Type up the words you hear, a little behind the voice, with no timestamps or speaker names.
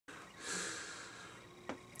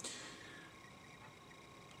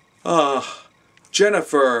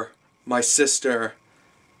Jennifer, my sister.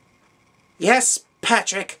 Yes,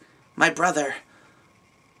 Patrick, my brother.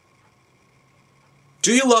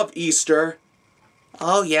 Do you love Easter?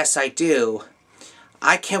 Oh, yes, I do.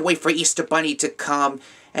 I can't wait for Easter Bunny to come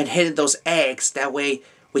and hit those eggs. That way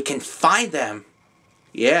we can find them.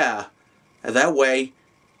 Yeah, and that way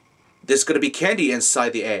there's going to be candy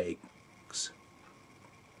inside the eggs.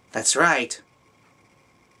 That's right.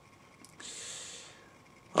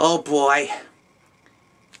 Oh boy.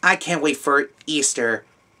 I can't wait for Easter.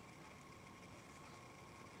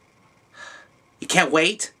 You can't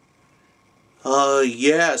wait?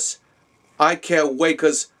 Yes. I can't wait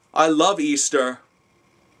because I love Easter.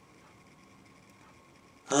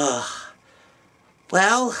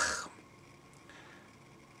 Well,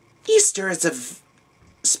 Easter is a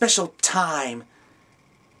special time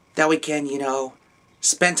that we can,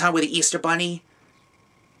 spend time with the Easter Bunny.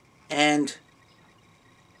 And,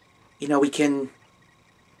 we can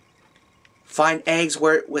find eggs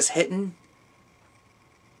where it was hidden.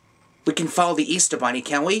 We can follow the Easter Bunny,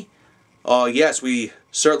 can't we? Yes, we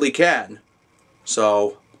certainly can.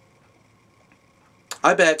 So,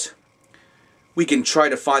 I bet we can try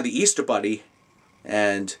to find the Easter Bunny,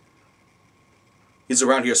 and he's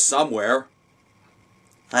around here somewhere.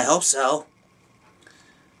 I hope so.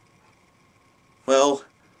 Well,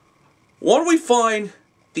 why don't we find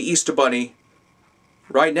the Easter Bunny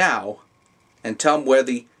right now and tell him where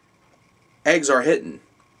the eggs are hidden?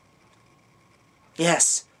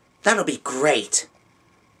 Yes, that'll be great.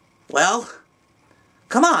 Well,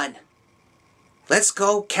 come on. Let's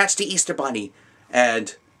go catch the Easter Bunny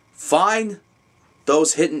and find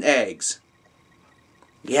those hidden eggs.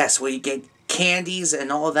 Yes, we get candies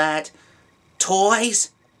and all that.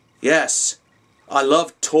 Toys? Yes, I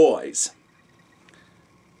love toys.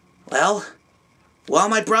 Well,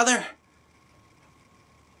 my brother.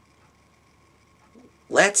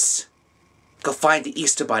 Let's go find the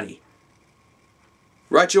Easter Bunny.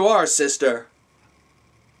 Right you are, sister.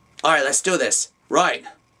 Alright, let's do this. Right.